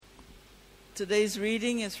Today's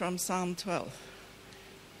reading is from Psalm 12.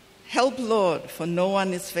 Help, Lord, for no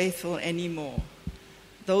one is faithful anymore.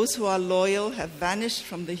 Those who are loyal have vanished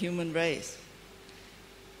from the human race.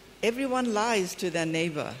 Everyone lies to their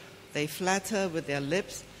neighbor. They flatter with their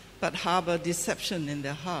lips, but harbor deception in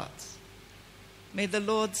their hearts. May the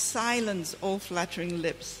Lord silence all flattering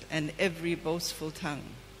lips and every boastful tongue.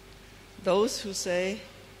 Those who say,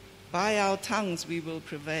 by our tongues we will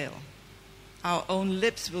prevail. Our own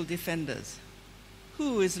lips will defend us.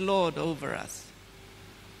 Who is Lord over us?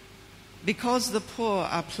 Because the poor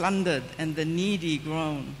are plundered and the needy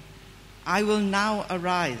groan, I will now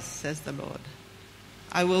arise, says the Lord.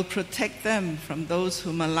 I will protect them from those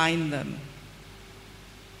who malign them.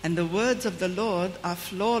 And the words of the Lord are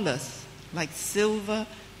flawless, like silver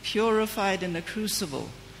purified in a crucible,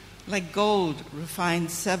 like gold refined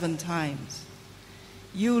 7 times.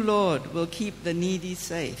 You, Lord, will keep the needy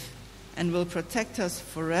safe and will protect us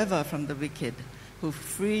forever from the wicked, who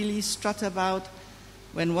freely strut about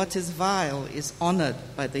when what is vile is honored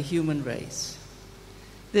by the human race.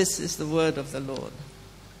 This is the word of the Lord.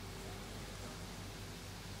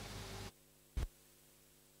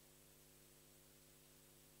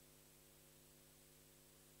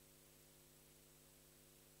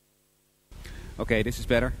 Okay, this is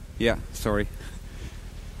better. Yeah, sorry.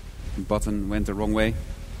 The button went the wrong way.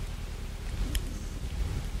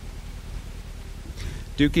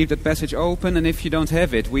 Do keep that passage open, and if you don't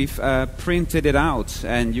have it, we've printed it out,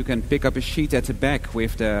 and you can pick up a sheet at the back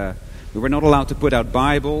with the... We were not allowed to put out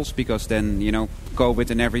Bibles, because then,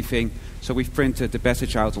 COVID and everything. So we've printed the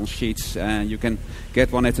passage out on sheets, and you can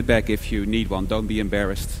get one at the back if you need one. Don't be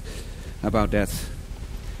embarrassed about that.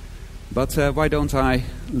 But why don't I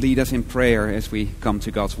lead us in prayer as we come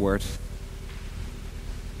to God's Word?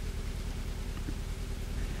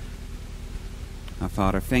 Our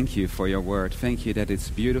Father, thank you for your Word. Thank you that it's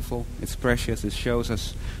beautiful, it's precious, it shows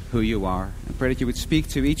us who you are. I pray that you would speak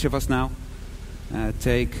to each of us now.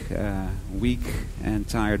 Take weak and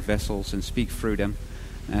tired vessels and speak through them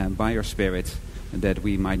by your Spirit, that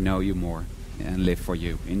we might know you more and live for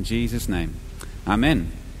you. In Jesus' name,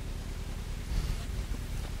 amen.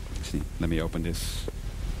 Let me open this.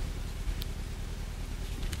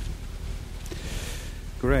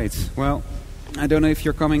 Great. Well, I don't know if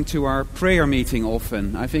you're coming to our prayer meeting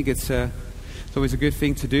often. I think it's always a good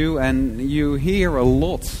thing to do, and you hear a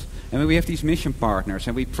lot. And we have these mission partners,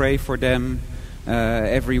 and we pray for them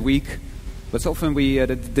every week. But often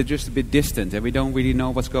they're just a bit distant, and we don't really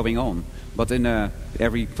know what's going on. But in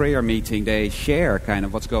every prayer meeting, they share kind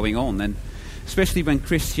of what's going on, and especially when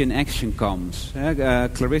Christian Action comes.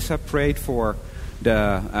 Clarissa prayed for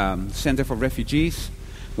the Center for Refugees,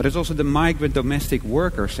 but there's also the Migrant Domestic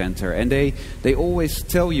Worker Center. And they always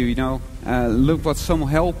tell you, look what some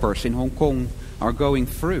helpers in Hong Kong are going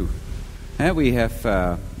through. We have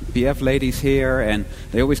PF ladies here, and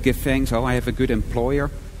they always give thanks, I have a good employer.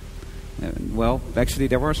 Well, actually,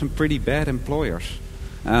 there were some pretty bad employers.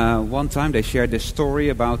 One time they shared this story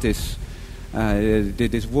about this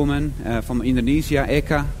woman from Indonesia,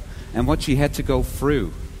 Eka, and what she had to go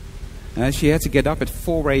through. She had to get up at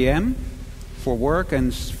 4 a.m. for work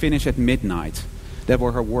and finish at midnight. That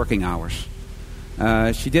were her working hours.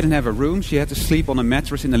 She didn't have a room. She had to sleep on a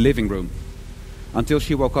mattress in the living room until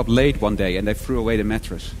she woke up late one day and they threw away the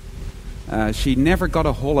mattress. She never got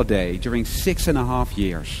a holiday during 6.5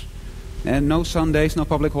 years. And no Sundays, no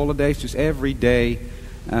public holidays, just every day.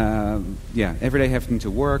 Every day having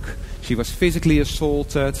to work. She was physically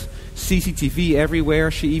assaulted, CCTV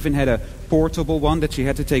everywhere. She even had a portable one that she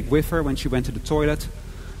had to take with her when she went to the toilet.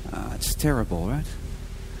 It's terrible, right?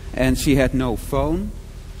 And she had no phone.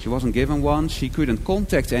 She wasn't given one. She couldn't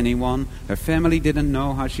contact anyone. Her family didn't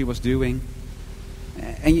know how she was doing.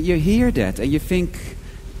 And you hear that and you think,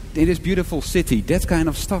 in this beautiful city, that kind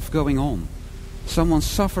of stuff going on. Someone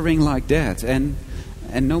suffering like that, and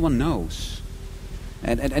no one knows.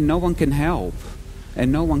 And no one can help,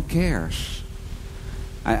 and no one cares.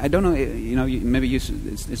 I don't know,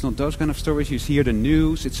 it's not those kind of stories. You hear the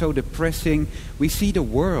news, it's so depressing. We see the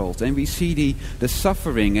world, and we see the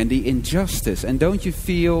suffering and the injustice. And don't you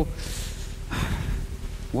feel,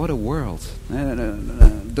 what a world.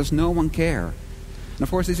 Does no one care? And of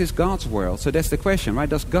course, this is God's world, so that's the question, right?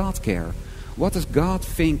 Does God care? What does God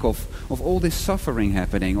think of all this suffering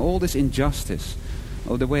happening, all this injustice,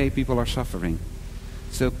 of the way people are suffering?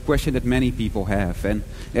 It's a question that many people have. And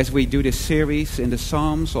as we do this series in the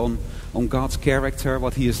Psalms on God's character,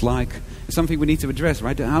 what he is like, it's something we need to address,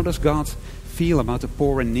 right? How does God feel about the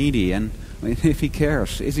poor and needy? And if he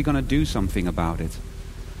cares, is he going to do something about it?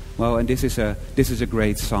 Well, and this is a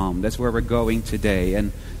great psalm. That's where we're going today.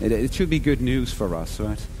 And it should be good news for us,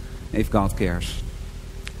 right? if God cares.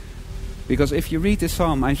 Because if you read this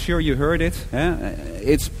psalm, I'm sure you heard it,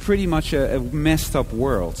 it's pretty much a messed up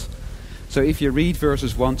world. So if you read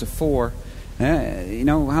verses 1 to 4,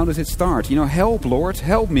 how does it start? Help, Lord,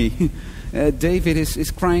 help me. David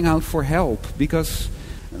is crying out for help because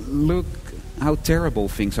look how terrible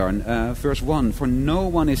things are. Verse 1, for no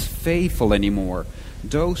one is faithful anymore.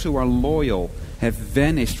 Those who are loyal have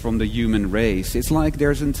vanished from the human race. It's like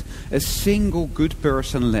there isn't a single good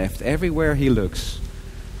person left everywhere he looks.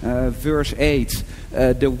 Verse 8,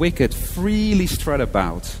 the wicked freely strut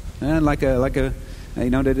about,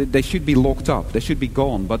 they should be locked up, they should be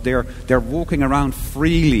gone, but they're walking around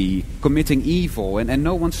freely, committing evil, and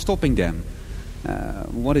no one's stopping them.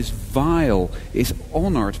 What is vile is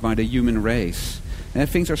honored by the human race.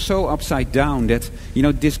 Things are so upside down that,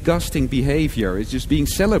 disgusting behavior is just being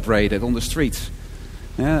celebrated on the streets.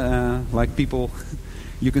 Like people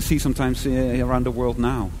you can see sometimes around the world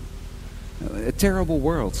now. A terrible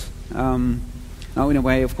world. Now, in a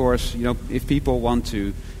way, of course, if people want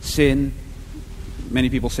to sin, many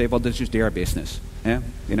people say, well, that's just their business.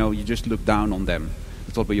 You just look down on them.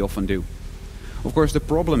 That's what we often do. Of course, the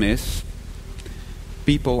problem is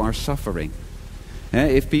people are suffering.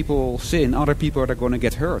 If people sin, other people are going to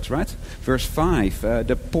get hurt, right? Verse 5,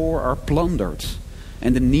 the poor are plundered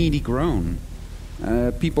and the needy groan.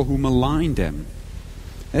 People who malign them.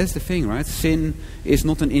 That's the thing, right? Sin is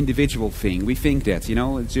not an individual thing. We think that,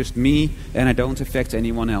 it's just me and I don't affect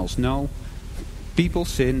anyone else. No, people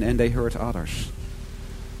sin and they hurt others.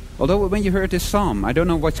 Although when you heard this psalm, I don't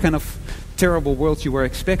know what kind of terrible world you were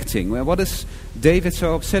expecting. Well, what is David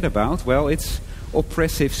so upset about? Well, it's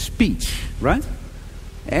oppressive speech, right?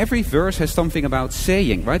 Every verse has something about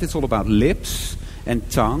saying, right? It's all about lips and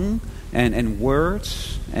tongue and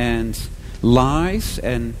words and lies,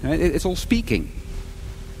 and it's all speaking.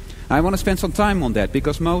 I want to spend some time on that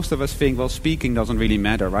because most of us think, well, speaking doesn't really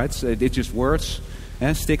matter, right? It's just words.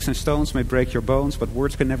 Sticks and stones may break your bones, but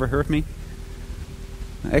words can never hurt me.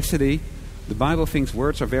 Actually, the Bible thinks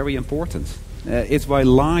words are very important. It's why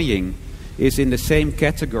lying is in the same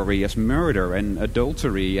category as murder and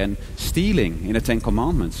adultery and stealing in the Ten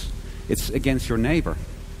Commandments. It's against your neighbor.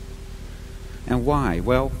 And why?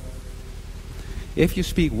 Well, if you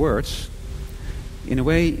speak words, in a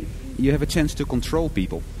way, you have a chance to control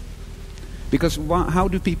people. Because how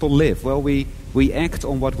do people live? Well, we act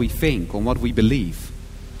on what we think, on what we believe.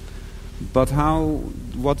 But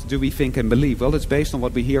what do we think and believe? Well, it's based on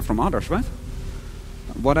what we hear from others, right?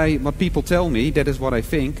 What people tell me, that is what I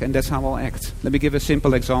think, and that's how I'll act. Let me give a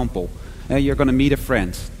simple example. You're going to meet a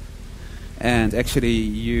friend, and actually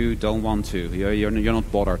you don't want to. You're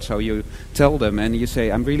not bothered. So you tell them, and you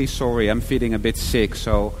say, I'm really sorry, I'm feeling a bit sick,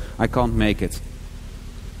 so I can't make it.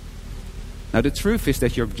 Now, the truth is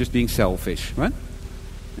that you're just being selfish, right?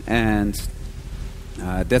 And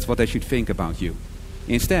that's what they should think about you.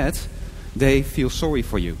 Instead, they feel sorry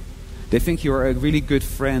for you. They think you're a really good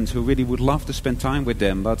friend who really would love to spend time with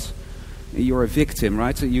them, but you're a victim,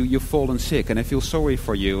 right? So you've fallen sick, and they feel sorry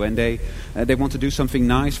for you, and they want to do something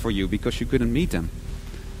nice for you because you couldn't meet them.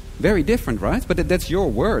 Very different, right? But that's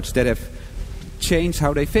your words that have changed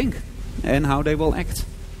how they think and how they will act.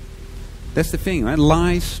 That's the thing, right?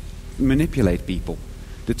 Lies manipulate people.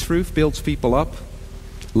 The truth builds people up.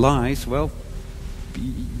 Lies, well,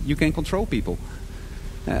 you can control people.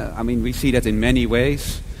 We see that in many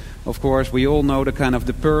ways. Of course, we all know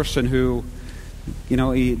the person who,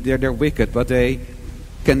 they're wicked, but they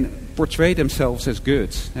can portray themselves as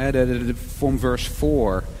good. From verse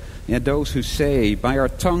 4, those who say, by our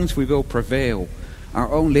tongues we will prevail,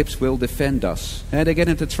 our own lips will defend us. They get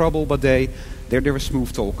into trouble, but they're a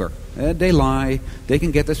smooth talker. They lie, they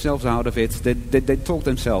can get themselves out of it, they talk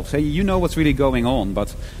themselves. Hey, you know what's really going on,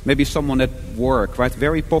 but maybe someone at work, right,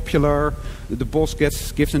 very popular, the boss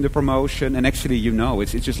gives them the promotion, and actually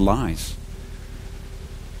it's just lies.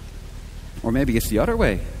 Or maybe it's the other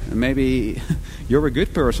way. Maybe you're a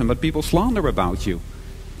good person, but people slander about you.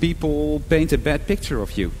 People paint a bad picture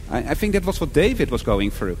of you. I think that was what David was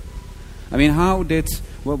going through.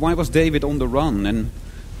 Why was David on the run and,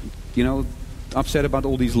 upset about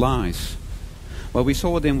all these lies? Well, we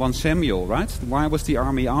saw it in 1 Samuel, right? Why was the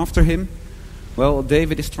army after him? Well,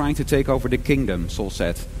 David is trying to take over the kingdom, Saul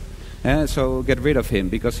said. So get rid of him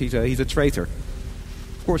because he's a traitor.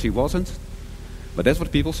 Of course he wasn't, but that's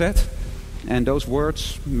what people said. And those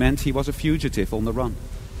words meant he was a fugitive on the run.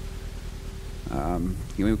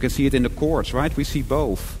 You can see it in the courts, right? We see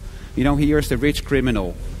both. Here's the rich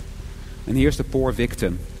criminal and here's the poor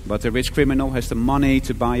victim. But the rich criminal has the money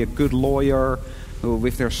to buy a good lawyer who,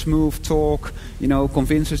 with their smooth talk,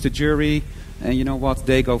 convinces the jury And you know what?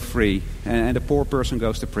 They go free. And the poor person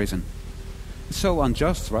goes to prison. It's so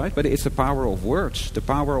unjust, right? But it's the power of words. The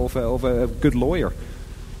power of a good lawyer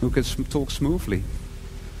who can talk smoothly.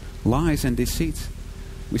 Lies and deceit.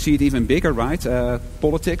 We see it even bigger, right?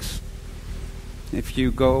 Politics.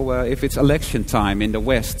 If it's election time in the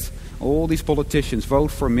West, all these politicians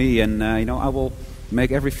vote for me, and I will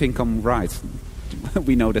make everything come right.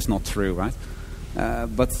 We know that's not true, right?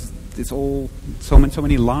 But it's all so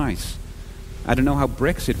many lies. I don't know how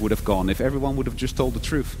Brexit would have gone if everyone would have just told the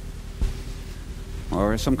truth.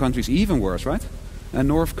 Or some countries even worse, right?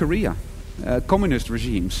 North Korea, communist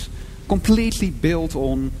regimes, completely built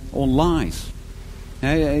on lies.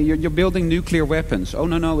 You're building nuclear weapons. Oh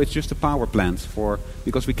no, it's just a power plant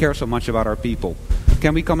because we care so much about our people.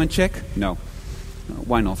 Can we come and check? No.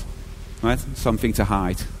 Why not? Right? Something to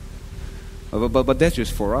hide. But that's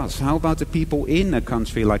just for us. How about the people in a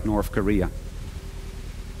country like North Korea?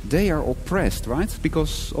 They are oppressed, right?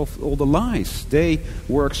 Because of all the lies. They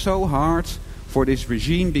work so hard for this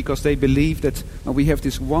regime because they believe that we have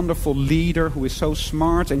this wonderful leader who is so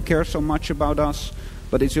smart and cares so much about us.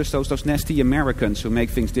 But it's just those nasty Americans who make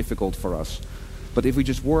things difficult for us. But if we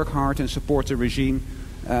just work hard and support the regime,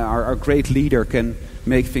 our great leader can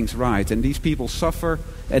make things right. And these people suffer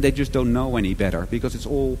and they just don't know any better because it's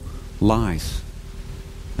all lies.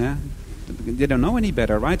 Yeah? They don't know any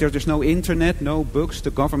better, right? There's no internet, no books.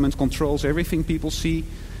 The government controls everything people see,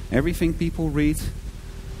 everything people read.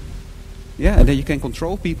 Yeah, and then you can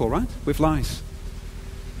control people, right? With lies.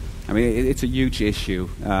 I mean, it's a huge issue.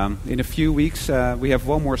 In a few weeks, we have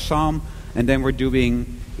one more psalm, and then we're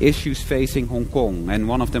doing issues facing Hong Kong, and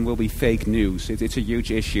one of them will be fake news. It's a huge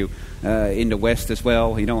issue in the West as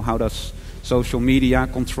well. How does social media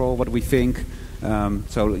control what we think?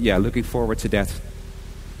 Looking forward to that.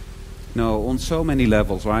 No, on so many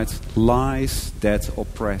levels, right? Lies that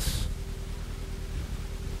oppress.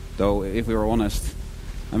 Though, if we're honest,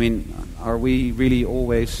 are we really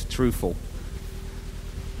always truthful?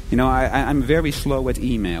 I'm very slow at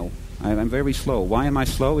email. I'm very slow. Why am I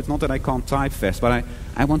slow? It's not that I can't type fast, but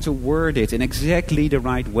I want to word it in exactly the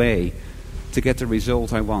right way to get the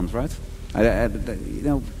result I want, right?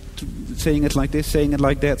 Saying it like this, saying it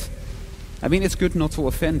like that. It's good not to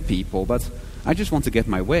offend people, but I just want to get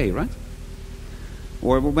my way, right?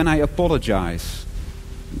 Or when I apologize,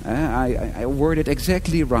 I word it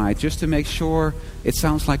exactly right, just to make sure it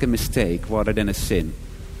sounds like a mistake rather than a sin.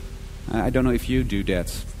 I don't know if you do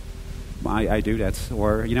that. I do that.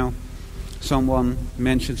 Or, someone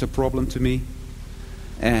mentions a problem to me,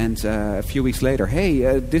 and a few weeks later,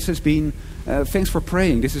 hey, this has been, thanks for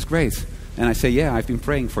praying, this is great. And I say, yeah, I've been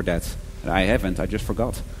praying for that. I haven't, I just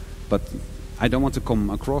forgot. But I don't want to come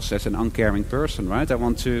across as an uncaring person, right? I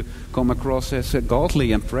want to come across as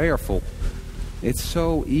godly and prayerful. It's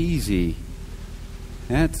so easy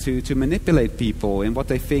to manipulate people in what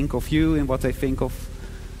they think of you and what they think of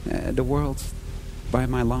the world by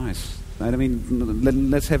my lies.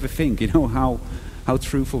 Let's have a think, how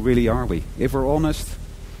truthful really are we? If we're honest,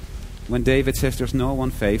 when David says there's no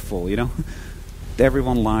one faithful,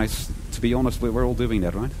 everyone lies. To be honest, we're all doing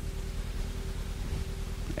that, right?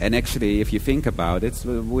 And actually, if you think about it,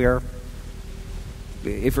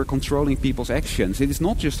 if we're controlling people's actions, it is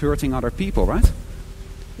not just hurting other people, right?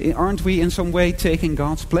 Aren't we in some way taking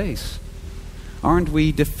God's place? Aren't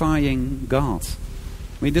we defying God?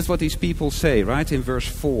 That's what these people say, right? In verse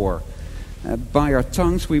 4. By our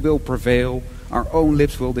tongues we will prevail, our own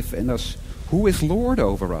lips will defend us. Who is Lord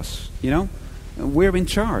over us? We're in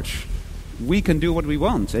charge. We can do what we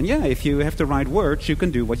want. And if you have the right words, you can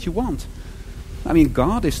do what you want.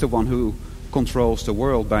 God is the one who controls the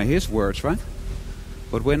world by his words, right?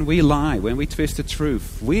 But when we lie, when we twist the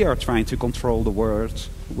truth, we are trying to control the world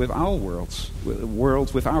with our words.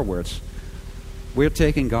 We're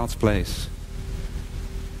taking God's place.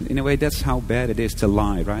 In a way, that's how bad it is to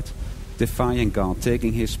lie, right? Defying God,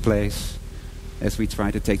 taking his place as we try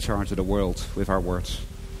to take charge of the world with our words.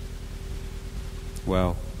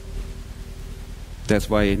 Well, that's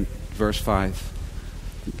why in verse 5,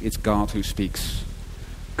 it's God who speaks.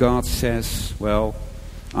 God says, well,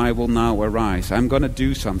 I will now arise. I'm going to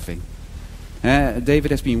do something.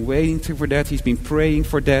 David has been waiting for that. He's been praying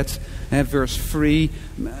for that. Verse 3,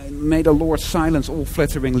 may the Lord silence all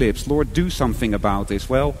flattering lips. Lord, do something about this.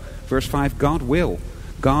 Well, verse 5, God will.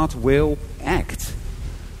 God will act.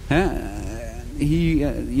 What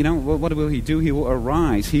will he do? He will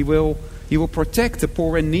arise. He will protect the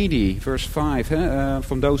poor and needy. Verse 5,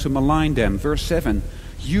 from those who malign them. Verse 7,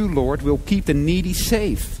 you, Lord, will keep the needy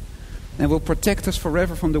safe and will protect us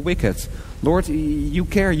forever from the wicked. Lord, you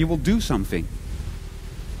care. You will do something.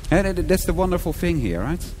 And that's the wonderful thing here,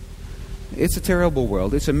 right? It's a terrible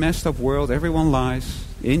world. It's a messed up world. Everyone lies.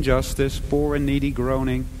 Injustice, poor and needy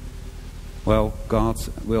groaning. Well, God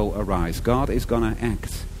will arise. God is going to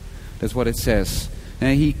act. That's what it says.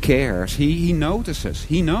 And He cares. He notices.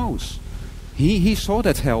 He knows. He saw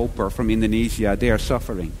that helper from Indonesia there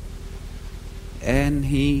suffering. And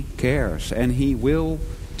He cares. And He will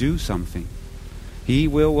do something. He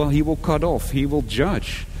will cut off. He will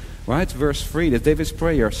judge. Right? Verse 3, that's David's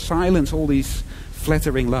prayer. Silence all these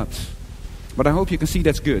flattering loves. But I hope you can see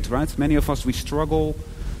that's good, right? Many of us, we struggle.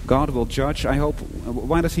 God will judge. I hope.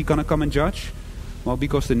 Why is He going to come and judge? Well,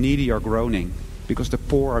 because the needy are groaning. Because the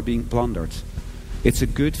poor are being plundered. It's a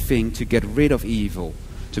good thing to get rid of evil.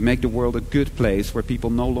 To make the world a good place where people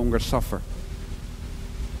no longer suffer.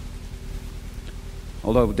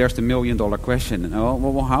 Although there's the $1 million question.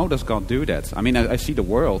 Well, how does God do that? I mean, I see the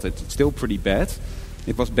world. It's still pretty bad.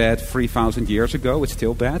 It was bad 3,000 years ago. It's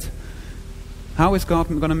still bad. How is God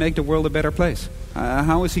going to make the world a better place?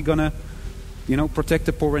 How is He going to, protect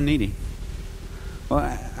the poor and needy?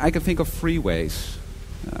 Well, I can think of 3 ways.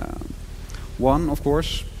 One, of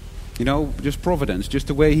course, just providence, just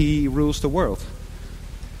the way He rules the world.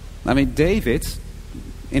 I mean, David,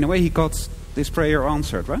 in a way, he got this prayer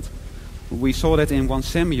answered, right? We saw that in 1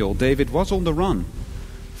 Samuel. David was on the run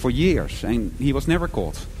for years, and he was never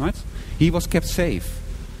caught, right? He was kept safe.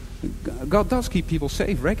 God does keep people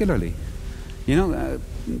safe regularly.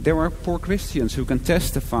 There are poor Christians who can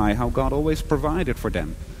testify how God always provided for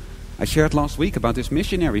them. I shared last week about this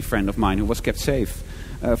missionary friend of mine who was kept safe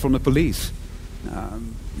from the police.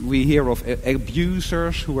 We hear of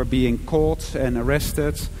abusers who are being caught and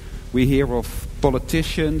arrested. We hear of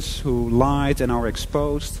politicians who lied and are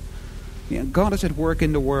exposed. God is at work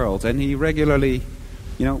in the world, and He regularly,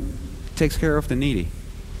 takes care of the needy.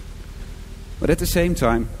 But at the same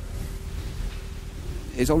time,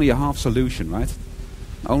 it's only a half solution, right?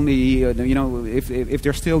 Only, if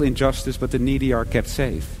there's still injustice, but the needy are kept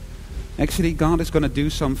safe. Actually, God is going to do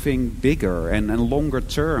something bigger and longer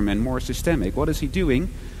term and more systemic. What is He doing?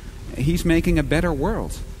 He's making a better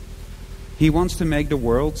world. He wants to make the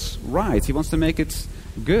world right. He wants to make it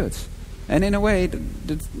good. And in a way,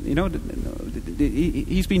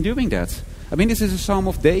 He's been doing that. I mean, this is a Psalm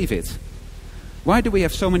of David. Why do we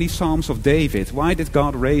have so many Psalms of David? Why did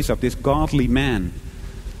God raise up this godly man?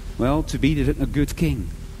 Well, to be a good king.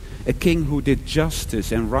 A king who did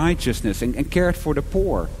justice and righteousness and cared for the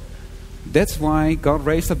poor. That's why God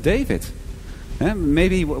raised up David.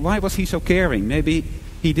 Maybe, why was he so caring? Maybe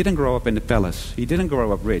he didn't grow up in the palace. He didn't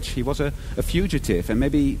grow up rich. He was a fugitive. And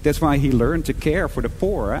maybe that's why he learned to care for the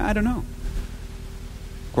poor. I don't know.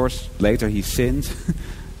 Of course, later he sinned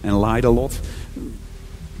and lied a lot.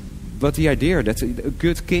 But the idea that a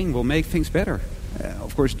good king will make things better.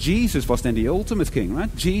 Of course, Jesus was then the ultimate king,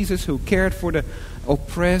 right? Jesus who cared for the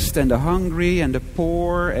oppressed and the hungry and the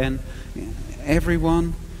poor and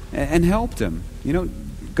everyone and helped them.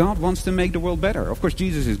 God wants to make the world better. Of course,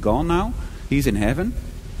 Jesus is gone now. He's in heaven.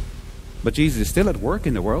 But Jesus is still at work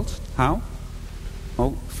in the world. How?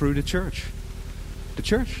 Oh, through the church. The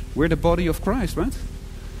church. We're the body of Christ, right?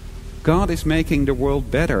 God is making the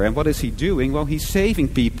world better. And what is He doing? Well, He's saving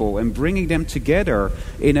people and bringing them together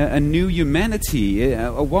in a new humanity,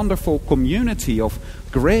 a wonderful community of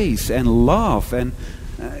grace and love, and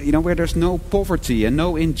where there's no poverty and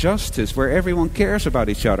no injustice, where everyone cares about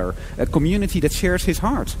each other, a community that shares His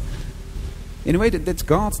heart. In a way, that's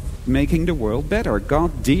God making the world better,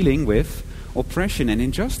 God dealing with oppression and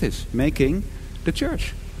injustice, making the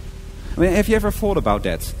church. I mean, have you ever thought about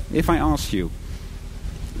that? If I ask you,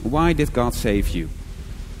 why did God save you?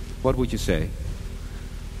 What would you say?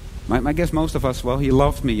 I guess most of us, well, He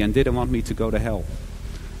loved me and didn't want me to go to hell.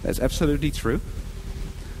 That's absolutely true.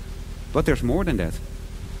 But there's more than that.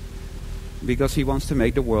 Because He wants to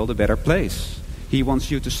make the world a better place. He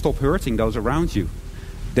wants you to stop hurting those around you.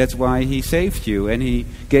 That's why He saved you and He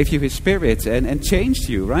gave you His Spirit and changed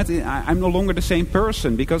you, right? I'm no longer the same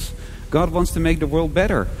person because God wants to make the world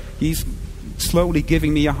better. He's slowly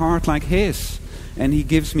giving me a heart like His. And He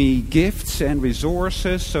gives me gifts and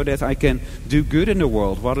resources so that I can do good in the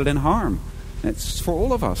world rather than harm. That's for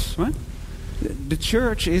all of us, right? The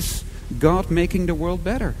church is God making the world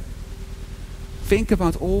better. Think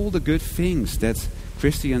about all the good things that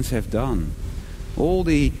Christians have done. All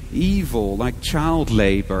the evil like child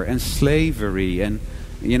labor and slavery and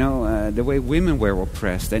the way women were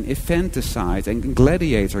oppressed and infanticide and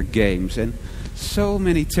gladiator games and so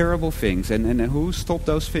many terrible things. And who stopped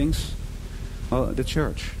those things? Well, the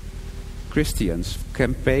church. Christians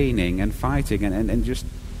campaigning and fighting and just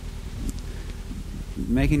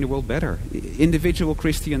making the world better. Individual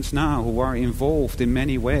Christians now who are involved in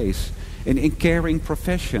many ways in caring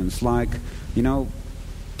professions like,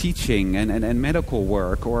 teaching and medical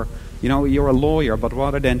work, or, you're a lawyer, but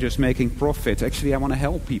rather than just making profit, actually I want to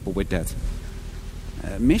help people with that.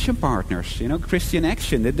 Mission partners, Christian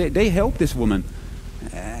Action, they help this woman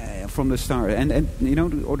from the start, and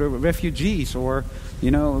or the refugees, or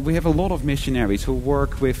we have a lot of missionaries who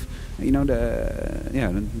work with the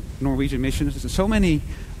Norwegian missions. So many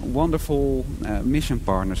wonderful mission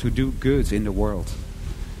partners who do good in the world.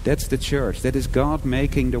 That's the church. That is God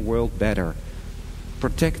making the world better,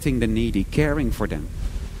 protecting the needy, caring for them.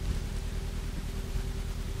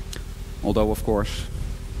 Although, of course,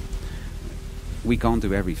 we can't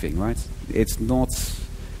do everything, right? It's not.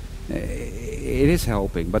 It is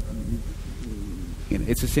helping, but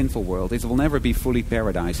it's a sinful world. It will never be fully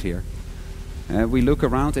paradise here. We look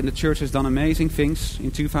around, and the church has done amazing things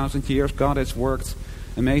in 2,000 years. God has worked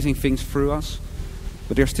amazing things through us,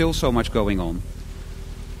 but there's still so much going on.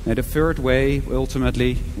 And the third way,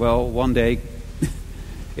 ultimately, one day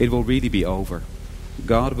it will really be over.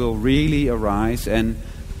 God will really arise and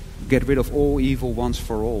get rid of all evil once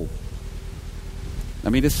for all. I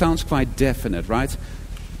mean, this sounds quite definite, right?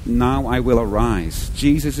 Now I will arise.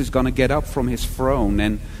 Jesus is going to get up from his throne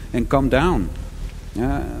and come down.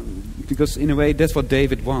 Because in a way, that's what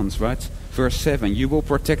David wants, right? Verse 7, you will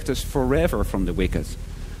protect us forever from the wicked.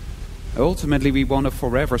 Ultimately, we want a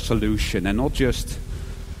forever solution and not just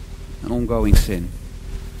an ongoing sin.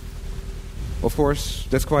 Of course,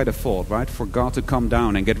 that's quite a thought, right? For God to come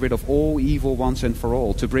down and get rid of all evil once and for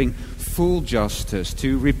all, to bring full justice,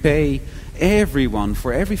 to repay everyone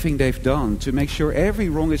for everything they've done, to make sure every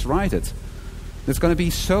wrong is righted. That's going to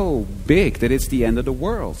be so big that it's the end of the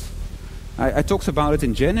world. I talked about it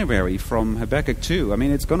in January from Habakkuk 2. I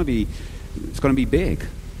mean, it's going to be big.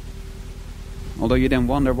 Although you then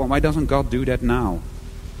wonder, why doesn't God do that now?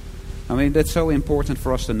 I mean, that's so important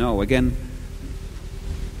for us to know. Again,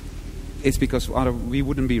 it's because we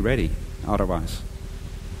wouldn't be ready otherwise.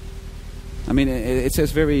 I mean, it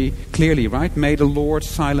says very clearly, right? May the Lord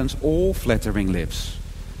silence all flattering lips.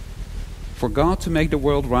 For God to make the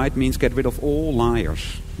world right means get rid of all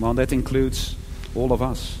liars. Well, that includes all of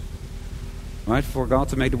us. Right? For God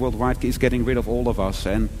to make the world right is getting rid of all of us.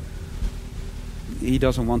 And he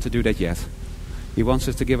doesn't want to do that yet. He wants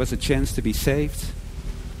us to give us a chance to be saved.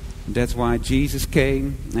 That's why Jesus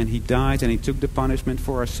came and he died and he took the punishment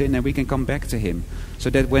for our sin, and we can come back to him.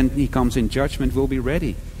 So that when he comes in judgment, we'll be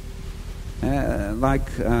ready.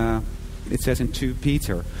 It says in 2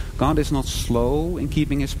 Peter, God is not slow in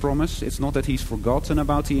keeping his promise. It's not that he's forgotten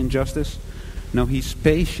about the injustice. No, he's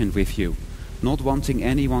patient with you, not wanting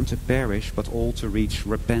anyone to perish, but all to reach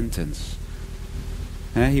repentance.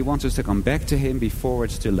 He wants us to come back to him before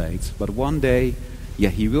it's too late. But one day,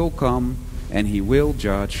 he will come and he will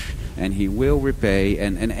judge and he will repay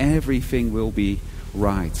and everything will be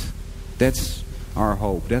right. That's our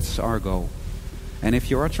hope. That's our goal. And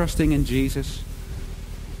if you are trusting in Jesus,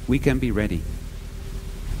 we can be ready.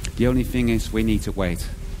 The only thing is we need to wait.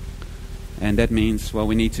 And that means,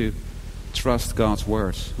 we need to trust God's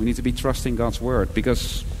word. We need to be trusting God's word,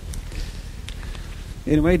 because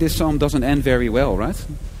in a way this psalm doesn't end very well, right?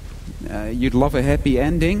 You'd love a happy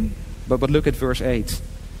ending, but look at verse 8.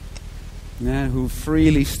 Who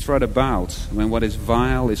freely strut about when what is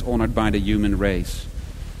vile is honored by the human race.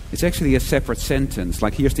 It's actually a separate sentence.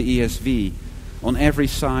 Like here's the ESV. On every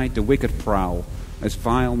side the wicked prowl, as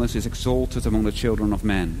vileness is exalted among the children of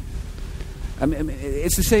men. I mean,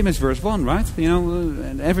 it's the same as verse 1, right?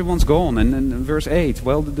 Everyone's gone. And verse 8,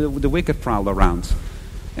 the wicked prowl around.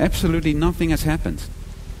 Absolutely nothing has happened.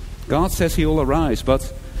 God says he will arise,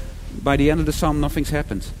 but by the end of the psalm, nothing's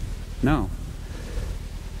happened. No.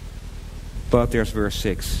 But there's verse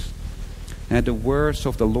 6. And the words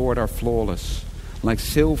of the Lord are flawless, like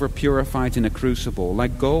silver purified in a crucible,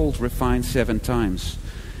 like gold refined 7 times.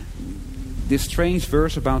 This strange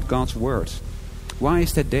verse about God's word. Why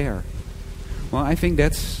is that there? Well, I think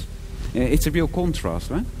it's a real contrast,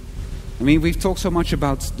 right? I mean, we've talked so much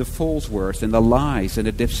about the false words and the lies and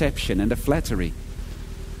the deception and the flattery.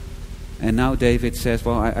 And now David says,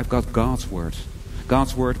 I've got God's word.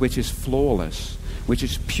 God's word which is flawless, which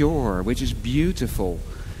is pure, which is beautiful.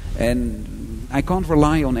 And I can't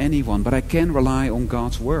rely on anyone, but I can rely on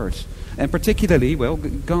God's word. And particularly,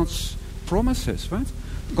 God's promises, right?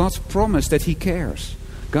 God's promise that he cares.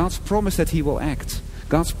 God's promise that he will act.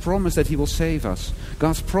 God's promise that he will save us.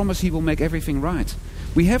 God's promise he will make everything right.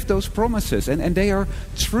 We have those promises, and they are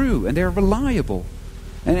true, and they are reliable.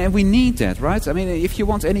 And we need that, right? I mean, if you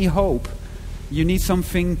want any hope, you need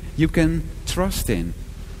something you can trust in.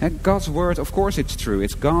 And God's word, of course it's true.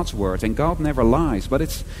 It's God's word, and God never lies. But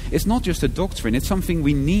it's not just a doctrine. It's something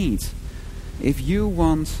we need. if you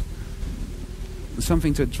want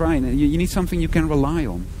something to try, you need something you can rely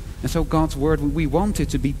on. And so God's word, we want it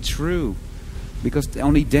to be true, because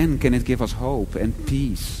only then can it give us hope and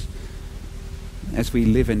peace as we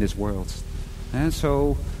live in this world. And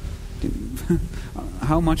so,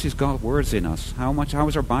 how much is God's words in us? How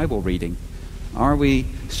is our Bible reading? Are we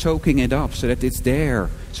soaking it up so that it's there,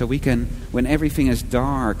 so we can, when everything is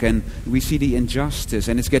dark and we see the injustice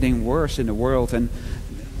and it's getting worse in the world, and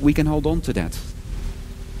we can hold on to that?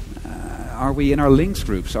 Are we in our links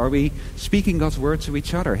groups? Are we speaking God's word to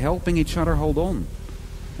each other, helping each other hold on?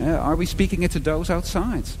 Are we speaking it to those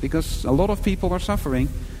outside? Because a lot of people are suffering,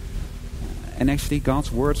 and actually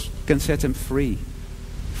God's words can set them free.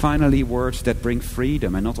 Finally, words that bring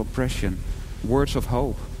freedom and not oppression. Words of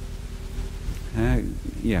hope.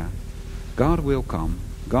 God will come.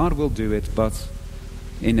 God will do it, but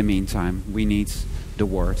in the meantime, we need the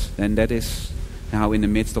word. And that is how in the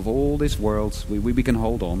midst of all this world, we can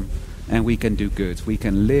hold on and we can do good. We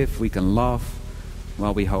can live, we can love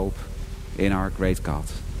while we hope in our great God.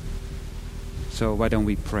 So why don't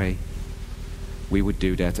we pray? We would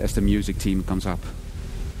do that as the music team comes up.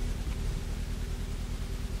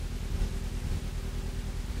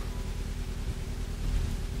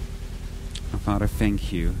 Father,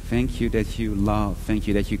 thank you. Thank you that you love. Thank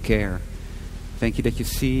you that you care. Thank you that you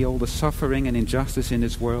see all the suffering and injustice in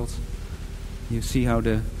this world. You see how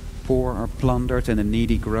the poor are plundered and the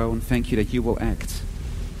needy groan. Thank you that you will act.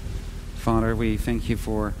 Father, we thank you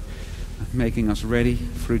for making us ready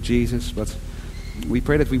through Jesus, but we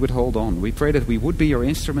pray that we would hold on. We pray that we would be your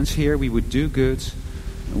instruments here. We would do good.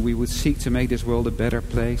 We would seek to make this world a better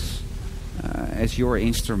place as your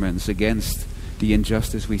instruments against the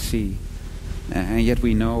injustice we see. And yet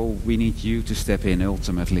we know we need you to step in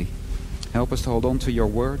ultimately. Help us to hold on to your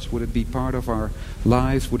words. Would it be part of our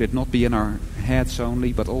lives? Would it not be in our heads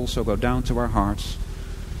only, but also go down to our hearts,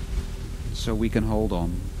 so we can hold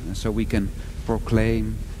on, and so we can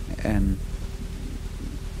proclaim and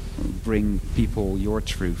bring people your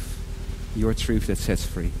truth that sets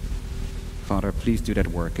free. Father, please do that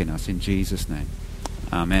work in us in Jesus' name.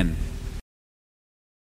 Amen.